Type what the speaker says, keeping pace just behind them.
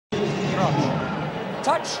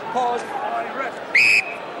Touch, pause.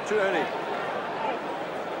 Too early.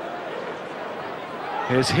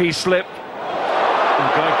 Here's Heaslip.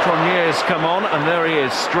 Guy Cronier's come on, and there he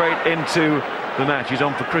is, straight into the match. He's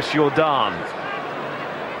on for Chris Jordan.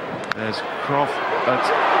 There's Croft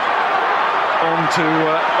on to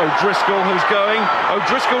O'Driscoll, who's going.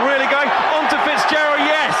 O'Driscoll really going. On to Fitzgerald,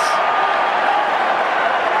 yes!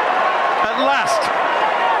 At last.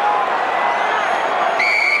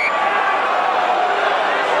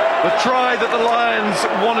 The try that the Lions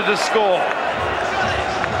wanted to score.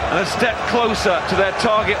 And a step closer to their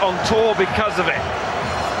target on tour because of it.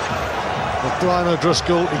 Well, Brian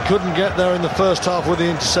O'Driscoll, he couldn't get there in the first half with the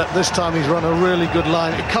intercept. This time he's run a really good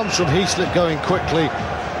line. It comes from Heaslip going quickly.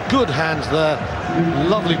 Good hands there.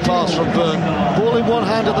 Lovely pass from Byrne. Ball in one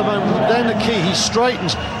hand at the moment. But then the key, he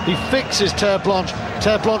straightens. He fixes Terre Blanche.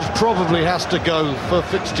 Terre Blanche probably has to go for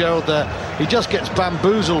Fitzgerald there. He just gets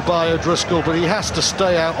bamboozled by O'Driscoll, but he has to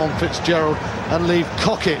stay out on Fitzgerald and leave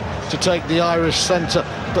Cockett to take the Irish centre.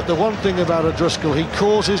 But the one thing about O'Driscoll, he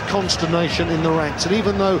causes consternation in the ranks. And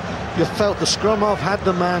even though you felt the scrum half had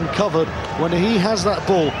the man covered, when he has that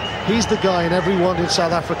ball, he's the guy and everyone in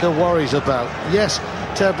South Africa worries about. Yes,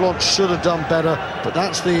 Terre Blanche should have done better, but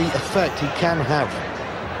that's the effect he can have.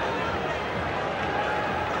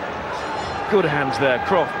 Good hands there,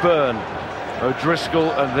 Croft, Byrne,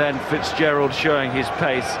 O'Driscoll, and then Fitzgerald showing his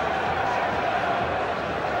pace.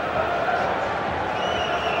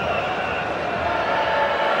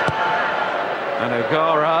 And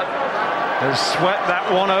O'Gara has swept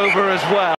that one over as well.